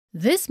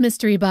This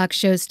Mystery Box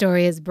Show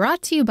story is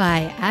brought to you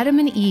by Adam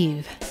and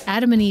Eve.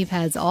 Adam and Eve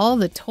has all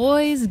the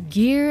toys,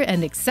 gear,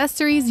 and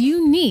accessories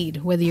you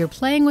need, whether you're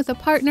playing with a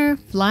partner,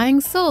 flying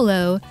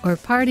solo, or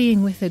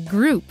partying with a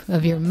group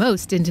of your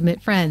most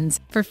intimate friends.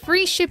 For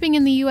free shipping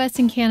in the US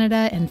and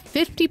Canada and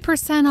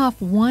 50%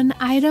 off one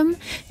item,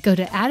 go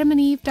to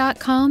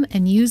adamandeve.com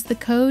and use the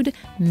code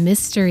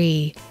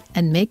MYSTERY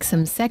and make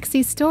some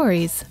sexy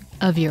stories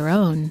of your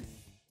own.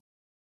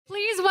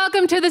 Please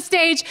welcome to the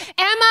stage,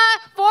 Emma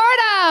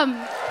Fordham.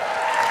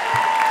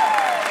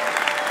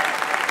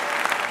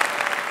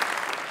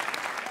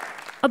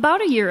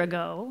 About a year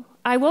ago,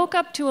 I woke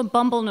up to a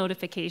Bumble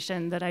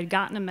notification that I'd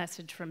gotten a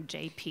message from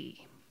JP.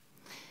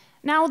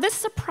 Now, this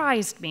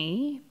surprised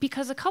me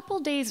because a couple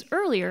days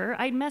earlier,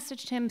 I'd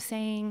messaged him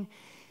saying,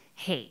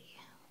 hey,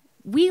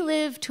 we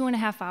live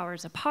 2.5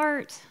 hours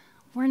apart.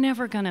 We're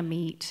never gonna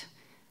meet.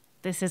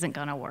 This isn't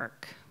gonna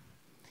work.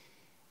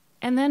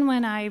 And then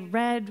when I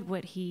read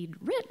what he'd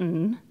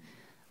written,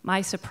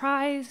 my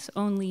surprise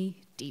only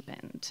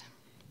deepened.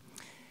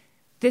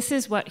 This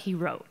is what he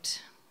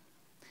wrote.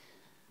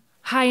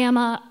 Hi,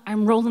 Emma,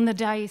 I'm rolling the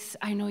dice.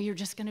 I know you're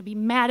just gonna be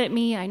mad at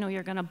me. I know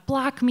you're gonna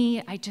block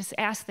me. I just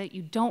ask that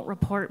you don't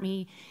report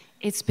me.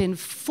 It's been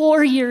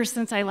 4 years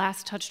since I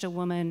last touched a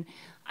woman.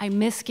 I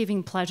miss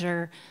giving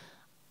pleasure.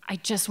 I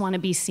just wanna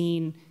be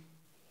seen.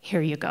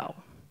 Here you go.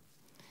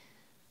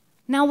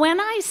 Now,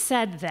 when I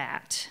said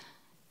that,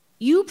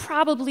 you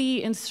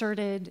probably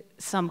inserted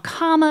some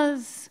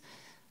commas,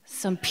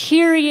 some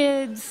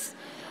periods,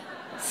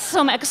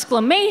 some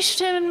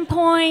exclamation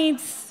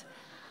points.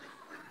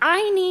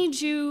 I need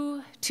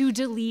you to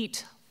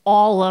delete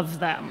all of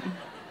them.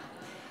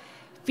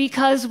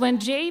 Because when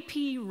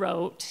JP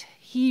wrote,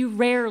 he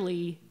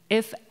rarely,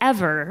 if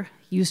ever,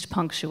 used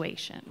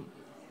punctuation.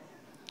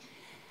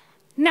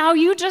 Now,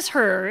 you just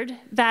heard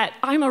that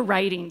I'm a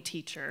writing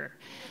teacher.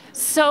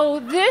 So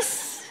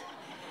this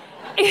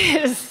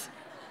is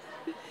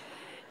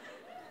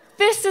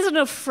an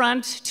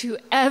affront to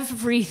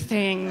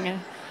everything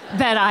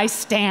that I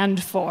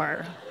stand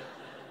for.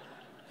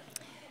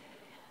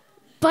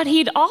 But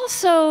he'd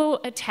also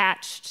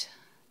attached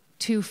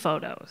 2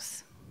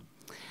 photos.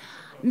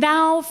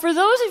 Now, for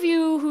those of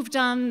you who've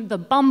done the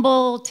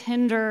Bumble,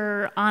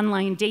 Tinder,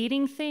 online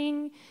dating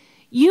thing,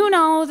 you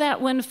know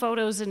that when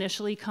photos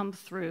initially come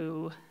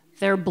through,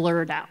 they're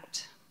blurred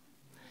out.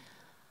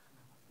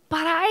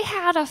 But I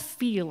had a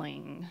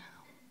feeling,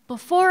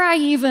 before I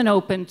even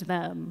opened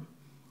them,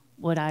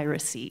 what I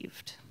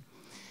received.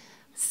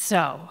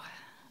 So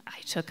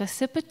I took a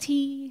sip of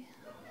tea,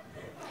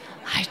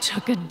 I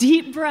took a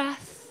deep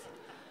breath,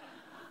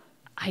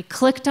 I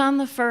clicked on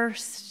the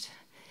first,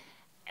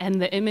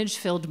 and the image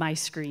filled my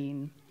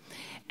screen.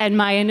 And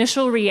my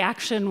initial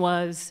reaction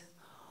was,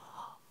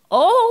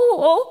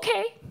 oh,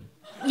 okay,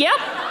 yep,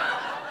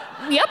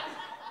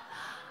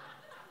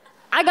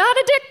 I got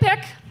a dick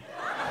pic.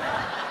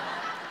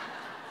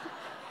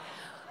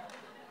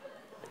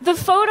 The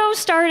photo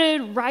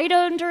started right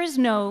under his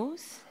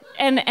nose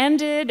and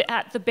ended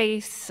at the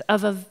base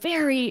of a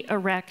very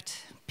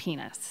erect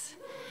penis.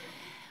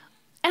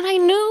 And I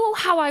knew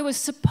how I was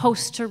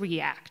supposed to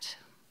react.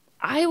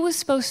 I was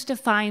supposed to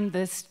find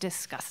this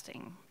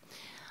disgusting.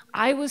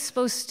 I was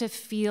supposed to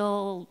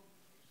feel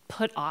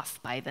put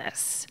off by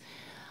this.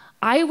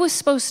 I was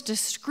supposed to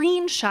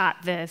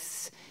screenshot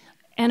this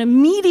and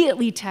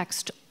immediately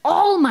text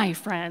all my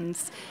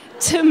friends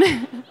to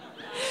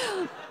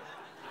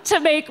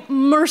make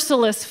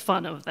merciless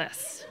fun of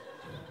this.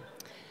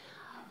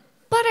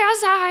 But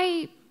as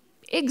I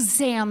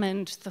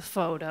examined the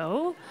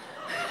photo,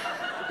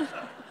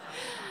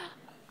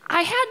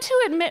 I had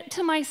to admit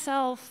to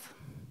myself,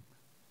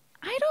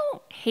 I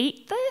don't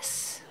hate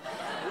this.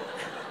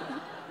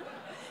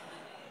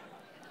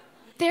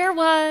 There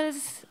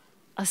was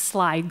a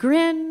sly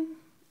grin,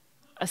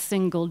 a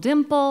single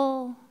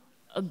dimple,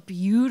 a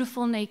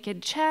beautiful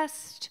naked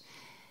chest,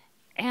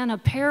 and a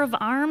pair of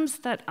arms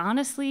that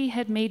honestly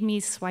had made me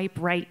swipe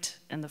right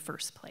in the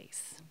first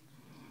place.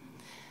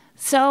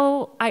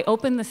 So I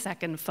opened the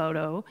second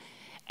photo,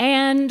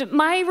 and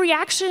my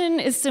reaction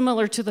is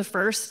similar to the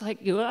first, like,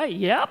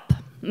 yep,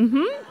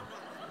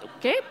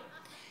 okay.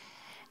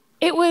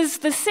 It was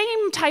the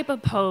same type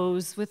of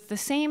pose with the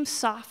same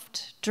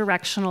soft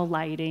directional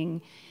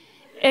lighting,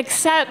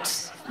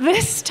 except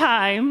this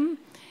time,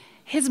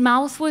 his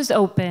mouth was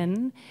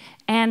open,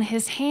 and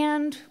his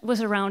hand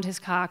was around his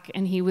cock,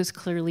 and he was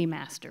clearly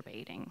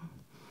masturbating.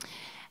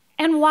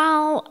 And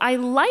while I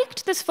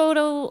liked this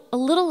photo a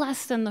little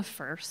less than the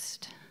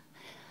first,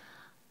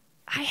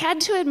 I had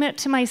to admit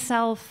to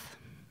myself,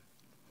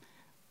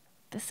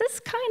 this is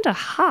kind of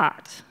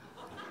hot.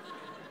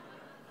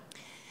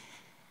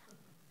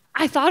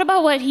 I thought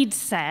about what he'd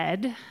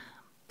said,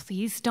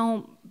 please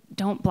don't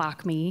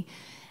block me.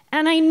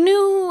 And I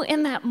knew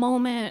in that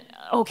moment,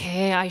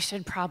 okay, I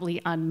should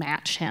probably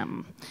unmatch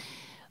him.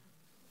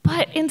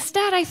 But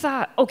instead I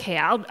thought, okay,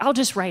 I'll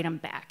just write him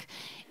back.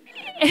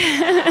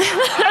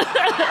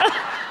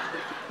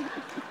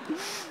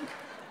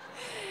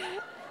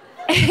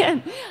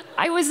 And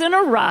I was in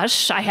a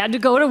rush. I had to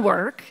go to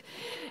work.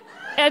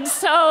 And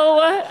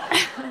so,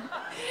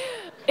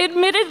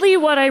 admittedly,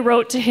 what I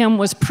wrote to him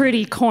was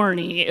pretty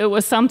corny. It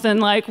was something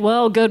like,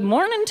 well, good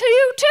morning to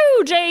you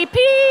too, JP.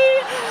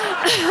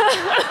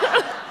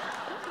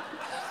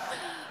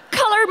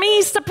 Color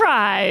me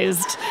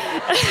surprised.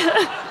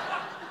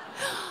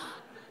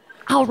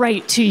 I'll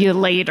write to you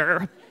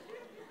later.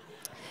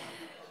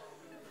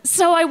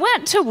 So I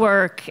went to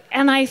work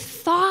and I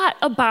thought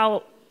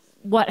about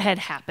what had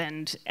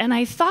happened. And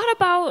I thought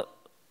about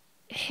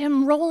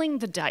him rolling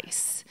the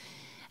dice.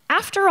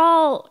 After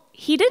all,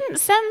 he didn't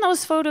send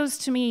those photos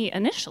to me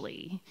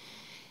initially.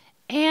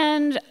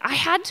 And I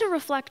had to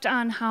reflect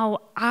on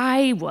how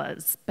I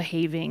was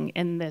behaving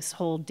in this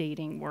whole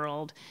dating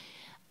world.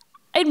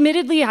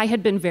 Admittedly, I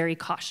had been very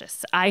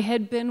cautious. I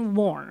had been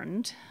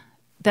warned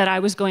that I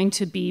was going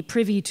to be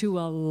privy to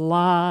a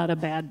lot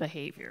of bad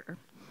behavior.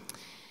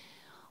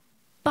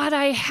 But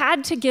I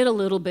had to get a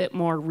little bit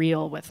more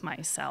real with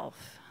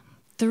myself.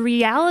 The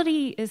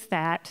reality is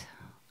that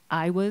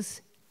I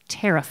was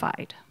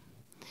terrified.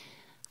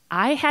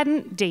 I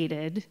hadn't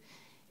dated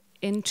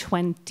in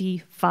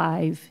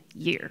 25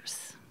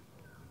 years.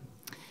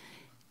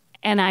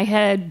 And I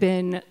had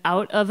been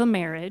out of a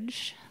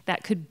marriage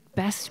that could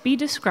best be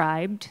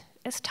described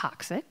as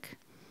toxic.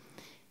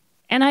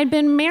 And I'd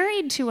been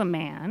married to a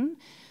man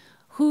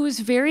who was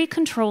very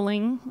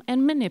controlling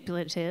and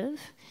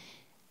manipulative.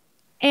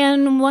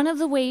 And one of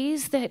the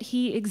ways that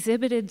he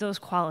exhibited those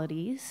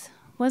qualities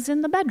was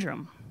in the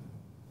bedroom.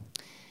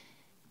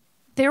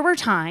 There were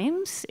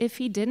times, if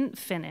he didn't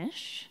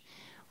finish,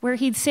 where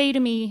he'd say to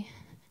me,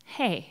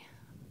 hey,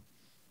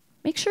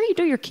 make sure you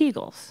do your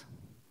Kegels.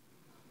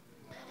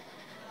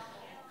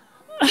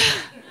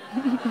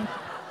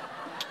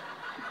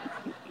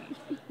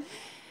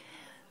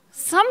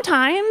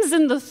 Sometimes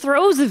in the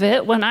throes of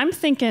it, when I'm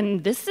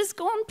thinking, this is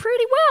going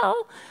pretty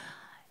well,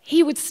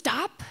 he would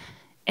stop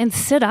and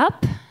sit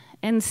up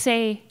and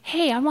say,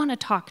 hey, I want to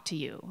talk to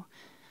you.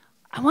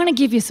 I want to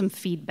give you some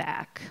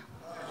feedback.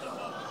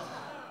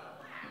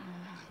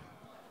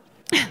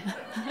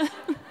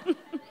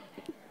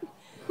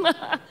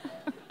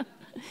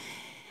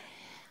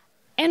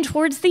 And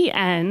towards the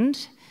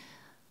end,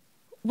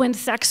 when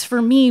sex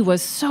for me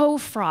was so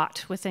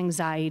fraught with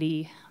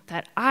anxiety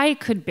that I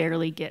could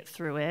barely get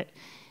through it,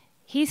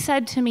 he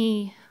said to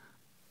me,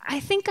 I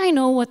think I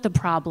know what the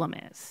problem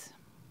is.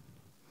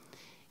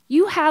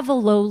 You have a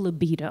low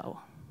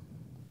libido.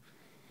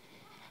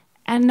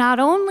 And not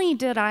only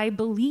did I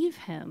believe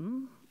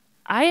him,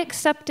 I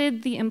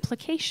accepted the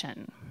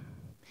implication.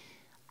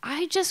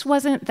 I just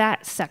wasn't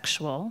that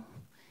sexual,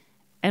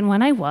 and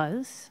when I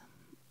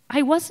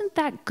wasn't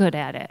that good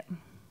at it.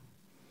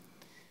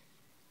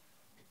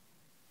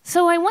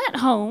 So I went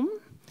home,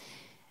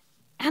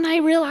 and I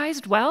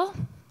realized, well,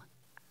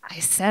 I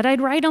said I'd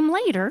write them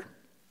later.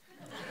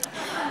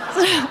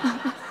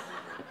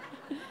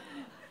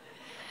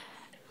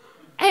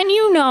 And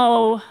you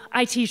know,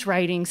 I teach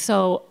writing,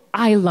 so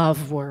I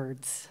love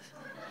words.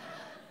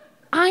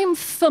 I'm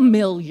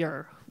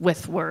familiar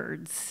with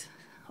words.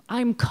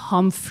 I'm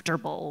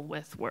comfortable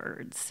with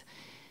words.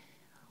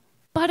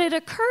 But it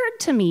occurred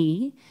to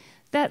me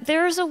that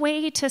there's a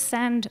way to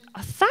send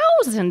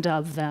 1,000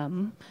 of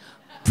them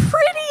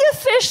pretty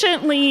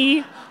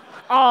efficiently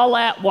all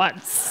at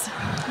once.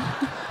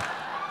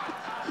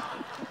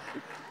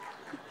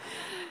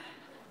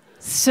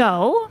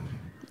 So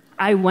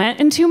I went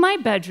into my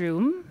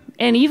bedroom,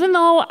 and even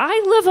though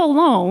I live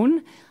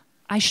alone,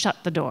 I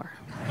shut the door.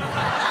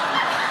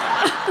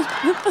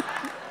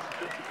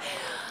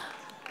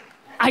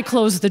 I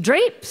closed the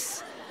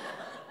drapes.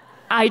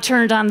 I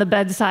turned on the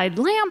bedside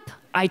lamp.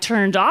 I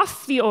turned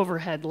off the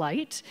overhead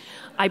light.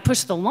 I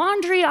pushed the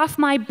laundry off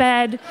my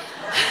bed.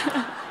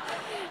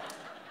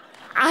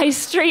 I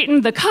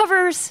straightened the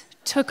covers,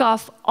 took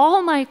off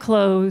all my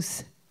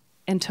clothes,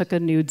 and took a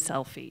nude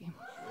selfie.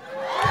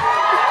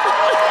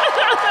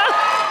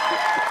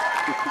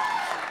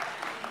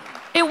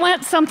 It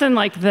went something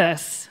like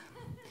this.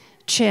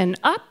 Chin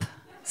up,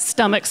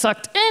 stomach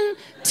sucked in,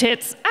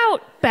 tits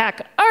out,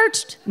 back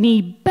arched,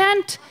 knee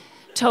bent,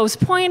 toes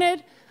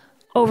pointed,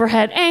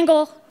 overhead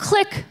angle,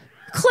 click,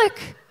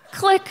 click,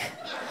 click.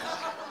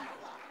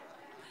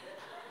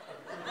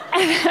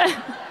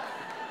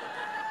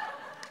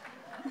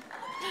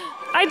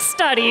 I'd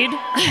studied.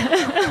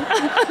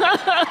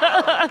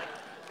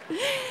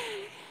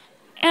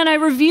 And I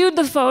reviewed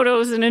the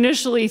photos and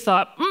initially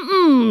thought,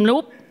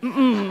 nope,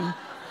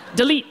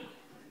 delete.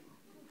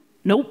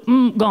 Nope,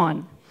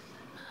 gone.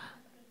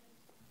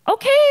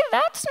 Okay,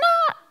 that's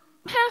not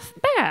half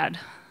bad.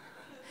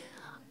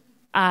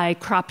 I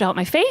cropped out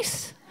my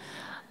face,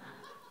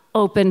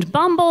 opened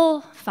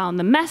Bumble, found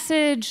the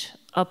message,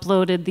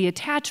 uploaded the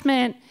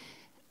attachment,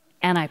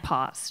 and I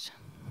paused.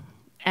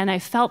 And I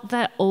felt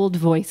that old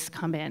voice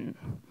come in.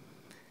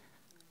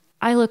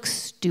 I look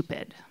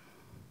stupid.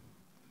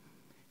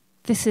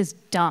 This is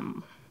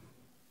dumb.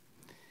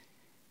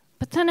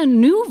 But then a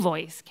new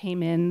voice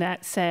came in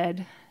that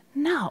said,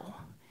 no,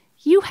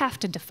 you have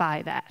to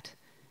defy that.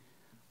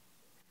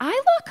 I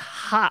look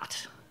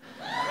hot.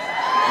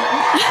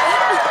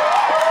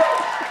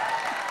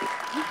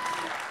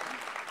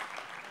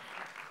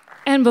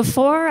 And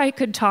before I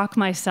could talk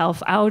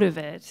myself out of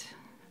it,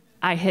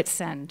 I hit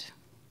send.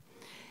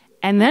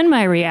 And then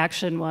my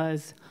reaction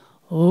was,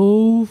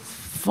 oh,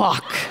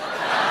 fuck.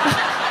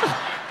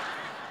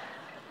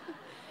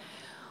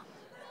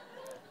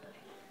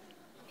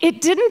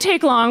 It didn't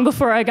take long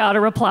before I got a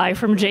reply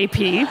from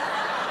JP.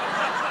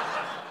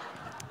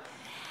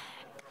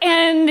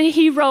 And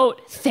he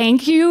wrote,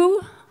 thank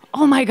you.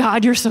 Oh my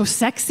God, you're so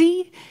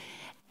sexy.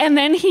 And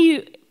then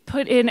he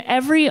put in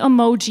every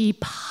emoji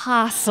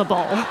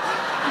possible.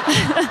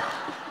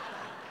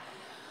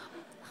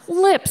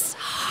 Lips,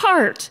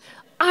 heart,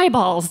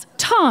 eyeballs,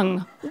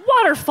 tongue,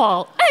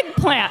 waterfall,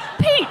 eggplant,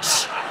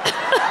 peach.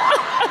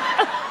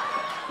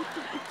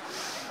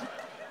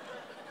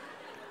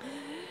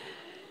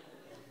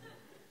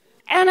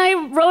 And I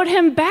wrote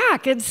him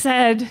back and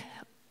said,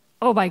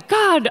 oh my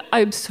God,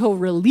 I'm so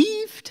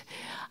relieved.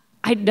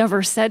 I'd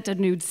never sent a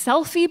nude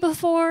selfie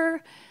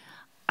before.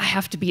 I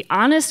have to be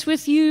honest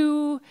with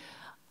you.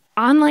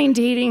 Online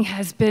dating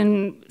has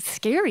been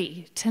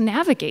scary to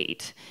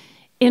navigate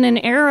in an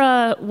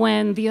era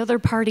when the other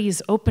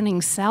party's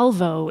opening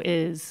salvo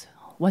is,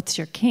 what's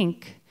your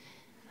kink?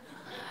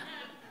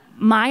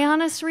 My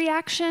honest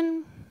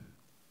reaction,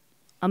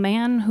 a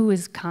man who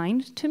is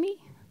kind to me.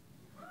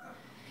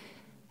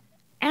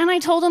 And I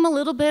told him a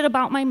little bit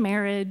about my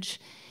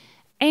marriage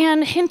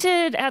and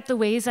hinted at the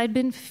ways I'd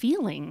been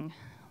feeling,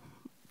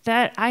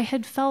 that I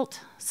had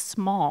felt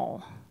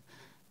small,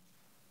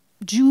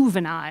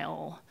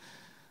 juvenile,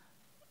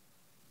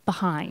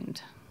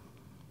 behind.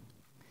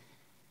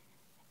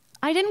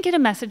 I didn't get a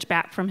message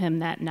back from him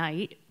that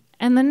night,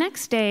 and the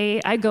next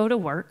day I go to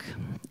work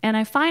and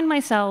I find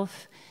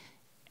myself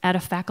at a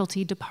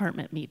faculty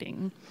department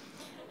meeting.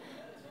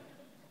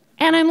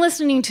 And I'm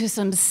listening to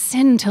some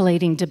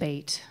scintillating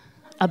debate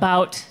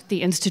about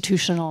the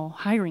institutional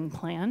hiring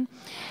plan.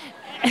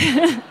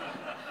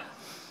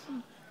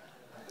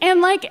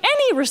 And like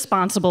any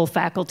responsible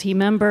faculty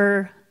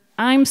member,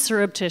 I'm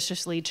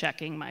surreptitiously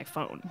checking my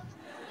phone.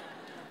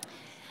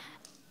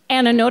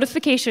 And a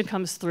notification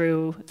comes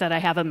through that I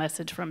have a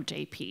message from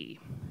JP.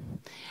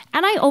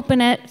 And I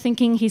open it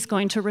thinking he's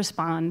going to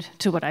respond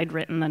to what I'd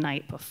written the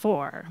night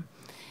before.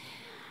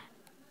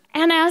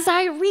 And as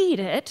I read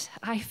it,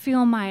 I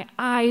feel my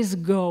eyes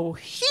go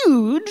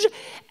huge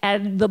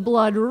and the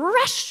blood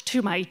rush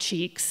to my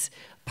cheeks,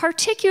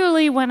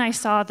 particularly when I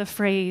saw the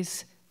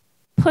phrase,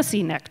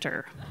 pussy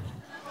nectar.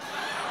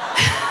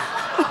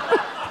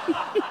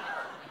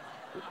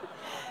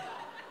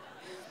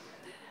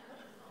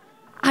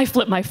 I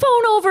flip my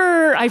phone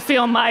over, I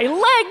feel my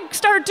leg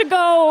start to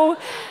go,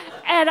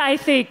 and I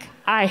think,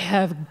 I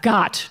have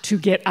got to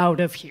get out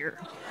of here.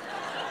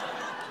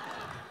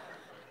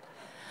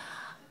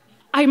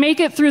 I make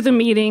it through the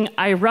meeting,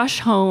 I rush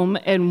home,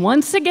 and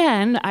once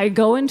again, I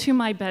go into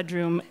my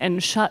bedroom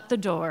and shut the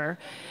door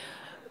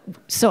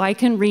so I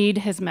can read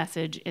his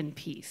message in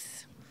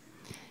peace.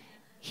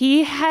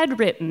 He had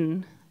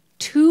written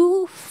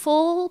 2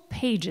 full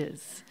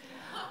pages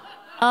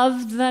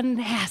of the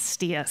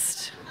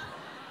nastiest,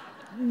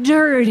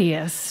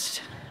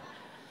 dirtiest,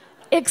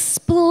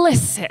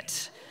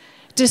 explicit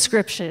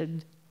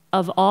description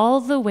of all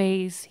the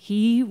ways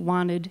he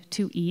wanted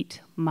to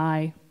eat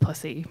my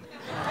pussy.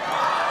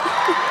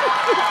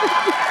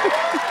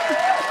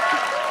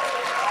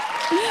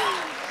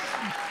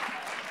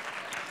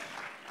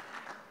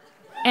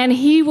 And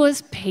he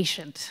was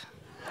patient.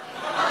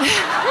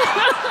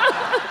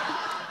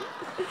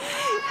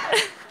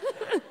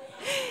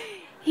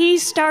 He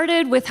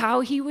started with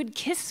how he would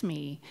kiss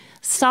me,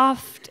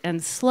 soft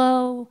and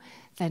slow,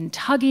 then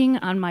tugging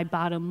on my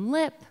bottom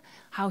lip,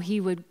 how he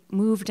would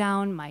move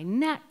down my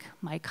neck,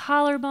 my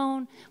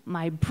collarbone,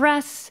 my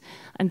breasts,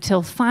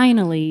 until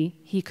finally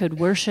he could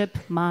worship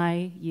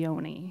my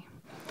yoni.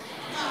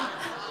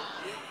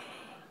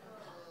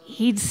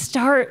 He'd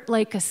start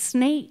like a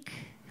snake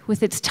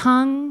with its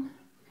tongue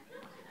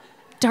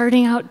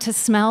darting out to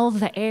smell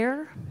the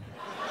air.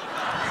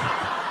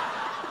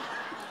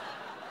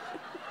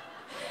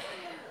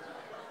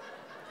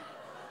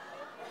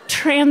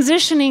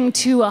 Transitioning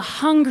to a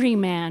hungry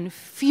man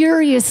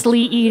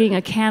furiously eating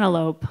a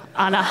cantaloupe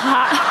on a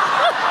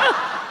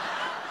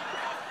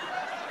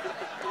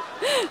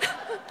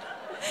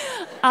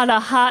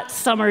hot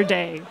summer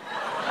day.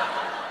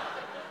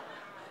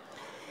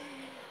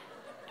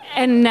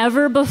 And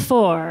never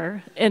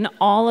before in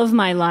all of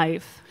my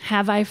life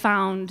have I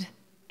found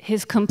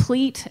his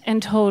complete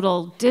and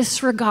total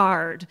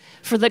disregard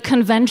for the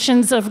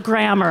conventions of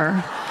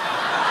grammar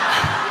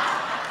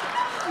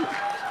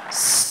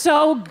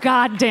so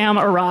goddamn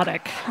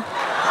erotic.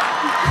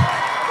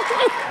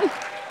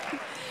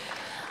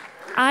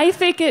 I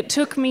think it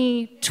took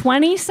me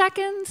 20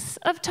 seconds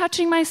of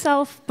touching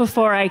myself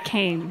before I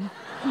came.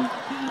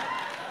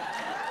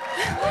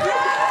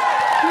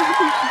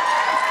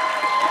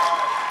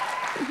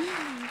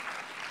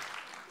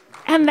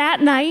 And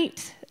that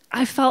night,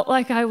 I felt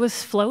like I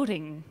was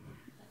floating.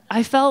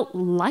 I felt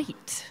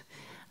light.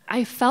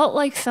 I felt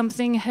like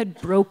something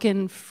had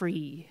broken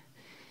free.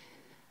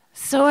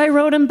 So I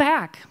wrote him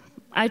back.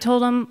 I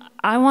told him,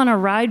 I want to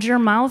ride your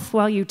mouth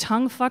while you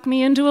tongue fuck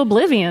me into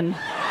oblivion.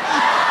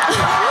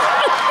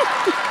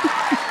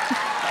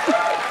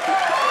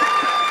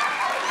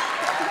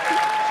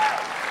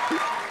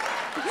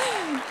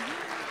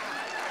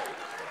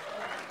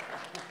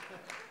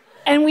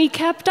 And we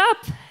kept up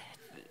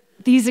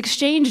these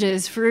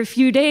exchanges for a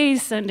few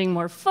days, sending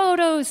more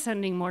photos,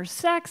 sending more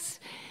sex,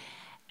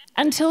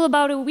 until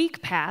about a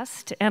week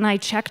passed, and I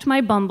checked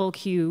my Bumble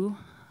queue,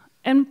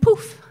 and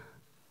poof,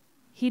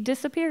 he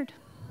disappeared.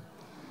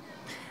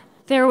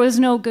 There was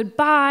no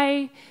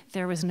goodbye,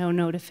 there was no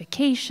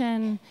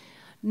notification,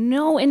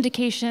 no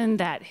indication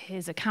that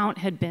his account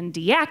had been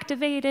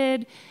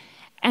deactivated,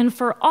 and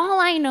for all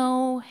I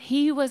know,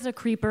 he was a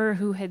creeper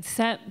who had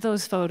sent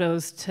those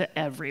photos to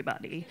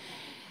everybody.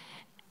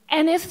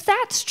 And if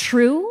that's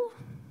true,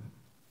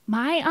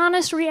 my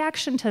honest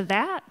reaction to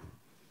that,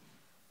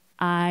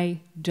 I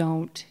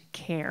don't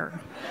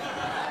care.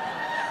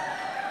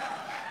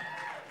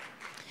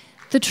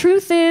 The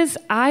truth is,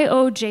 I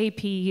owe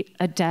JP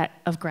a debt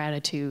of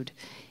gratitude.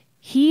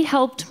 He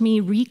helped me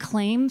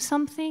reclaim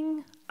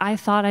something I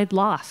thought I'd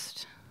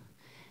lost.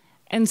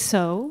 And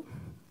so,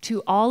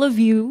 to all of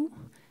you,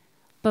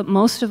 but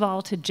most of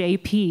all to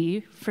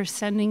JP for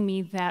sending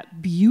me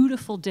that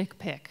beautiful dick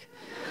pic,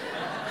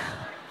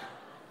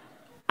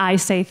 I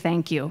say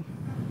thank you.